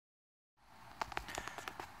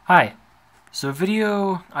Hi. So a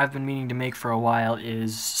video I've been meaning to make for a while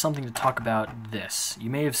is something to talk about this. You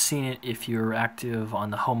may have seen it if you're active on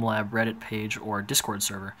the Home Lab Reddit page or Discord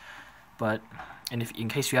server, but in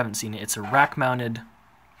case you haven't seen it, it's a rack-mounted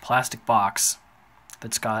plastic box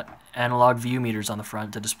that's got analog view meters on the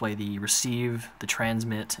front to display the receive, the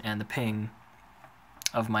transmit, and the ping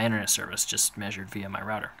of my internet service, just measured via my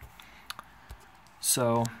router.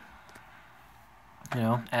 So,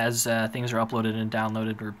 as things are uploaded and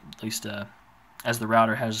downloaded, or at least as the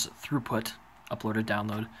router has throughput, uploaded,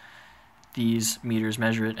 download, these meters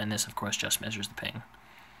measure it, and this, of course, just measures the ping.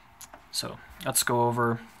 So let's go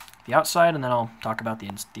over the outside, and then I'll talk about the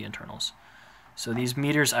internals. So these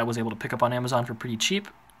meters I was able to pick up on Amazon for pretty cheap.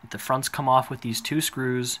 The fronts come off with these two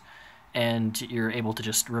screws, and you're able to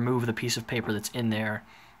just remove the piece of paper that's in there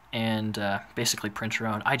and basically print your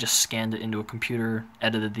own. I just scanned it into a computer,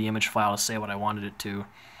 edited the image file to say what I wanted it to,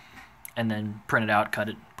 and then print it out, cut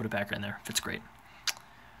it, put it back in there. Fits great.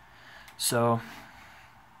 So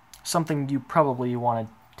something you probably want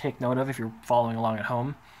to take note of if you're following along at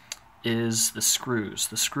home is the screws.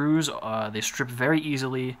 The screws, they strip very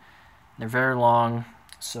easily. They're very long,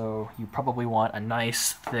 so you probably want a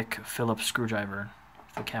nice, thick Phillips screwdriver.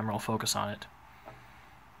 The camera will focus on it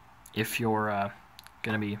if you're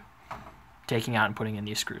going to be taking out and putting in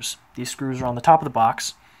these screws. These screws are on the top of the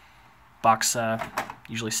box. Box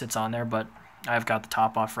usually sits on there, but I've got the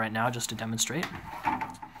top off right now just to demonstrate.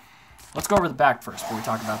 Let's go over the back first before we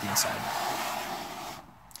talk about the inside.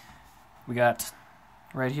 We got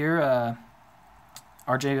right here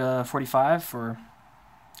RJ45 for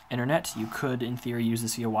internet. You could, in theory, use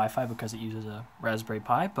this via Wi-Fi because it uses a Raspberry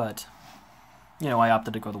Pi, but I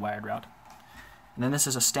opted to go the wired route. And then this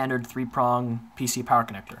is a standard 3-prong PC power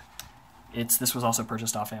connector. This was also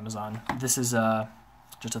purchased off Amazon. This is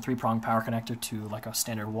just a 3-prong power connector to like a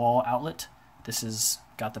standard wall outlet. This has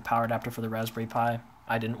got the power adapter for the Raspberry Pi.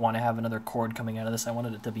 I didn't want to have another cord coming out of this. I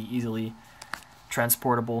wanted it to be easily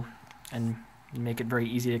transportable and make it very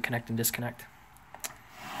easy to connect and disconnect.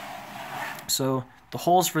 So the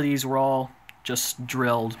holes for these were all just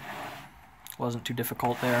drilled. Wasn't too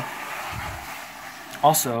difficult there.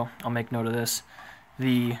 Also, I'll make note of this.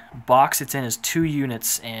 The box it's in is 2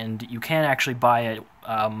 units, and you can actually buy it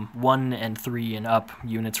 1 and 3 and up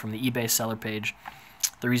units from the eBay seller page.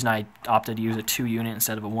 The reason I opted to use a 2 unit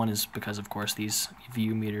instead of a 1 is because, of course, these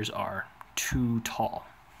view meters are too tall.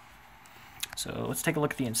 So let's take a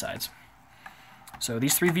look at the insides. So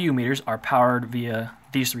these 3 view meters are powered via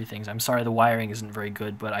these 3 things. I'm sorry the wiring isn't very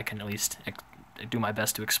good, but I can at least do my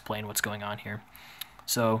best to explain what's going on here.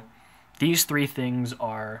 So these 3 things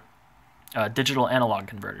are digital analog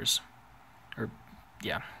converters, or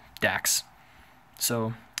DACs.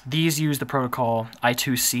 So these use the protocol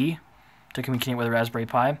I2C to communicate with a Raspberry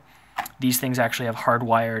Pi. These things actually have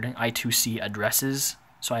hardwired I2C addresses,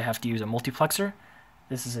 so I have to use a multiplexer.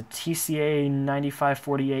 This is a TCA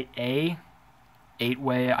 9548A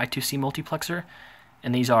 8-way I2C multiplexer,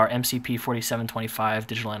 and these are MCP 4725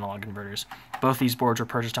 digital analog converters. Both these boards were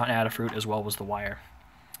purchased on Adafruit, as well as the wire.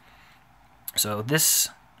 So this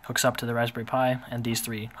hooks up to the Raspberry Pi, and these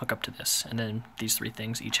 3 hook up to this, and then these 3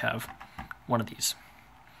 things each have one of these.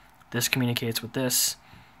 This communicates with this,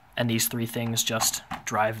 and these 3 things just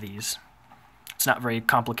drive these. It's not very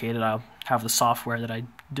complicated. I'll have the software that I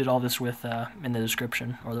did all this with in the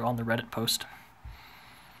description, or on the Reddit post.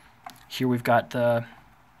 Here we've got the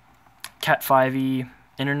Cat5e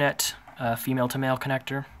internet female-to-male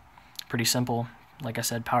connector. Pretty simple. Like I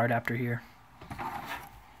said, power adapter here.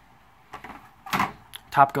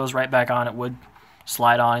 Top goes right back on. It would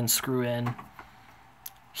slide on and screw in.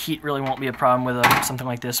 Heat really won't be a problem with something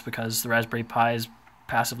like this because the Raspberry Pi is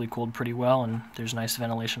passively cooled pretty well, and there's nice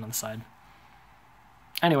ventilation on the side.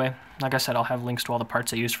 Anyway, like I said, I'll have links to all the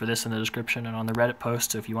parts I used for this in the description and on the Reddit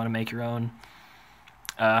post, so if you want to make your own,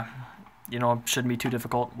 it shouldn't be too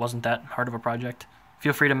difficult. It wasn't that hard of a project.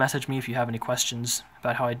 Feel free to message me if you have any questions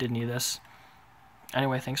about how I did any of this.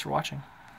 Anyway, thanks for watching.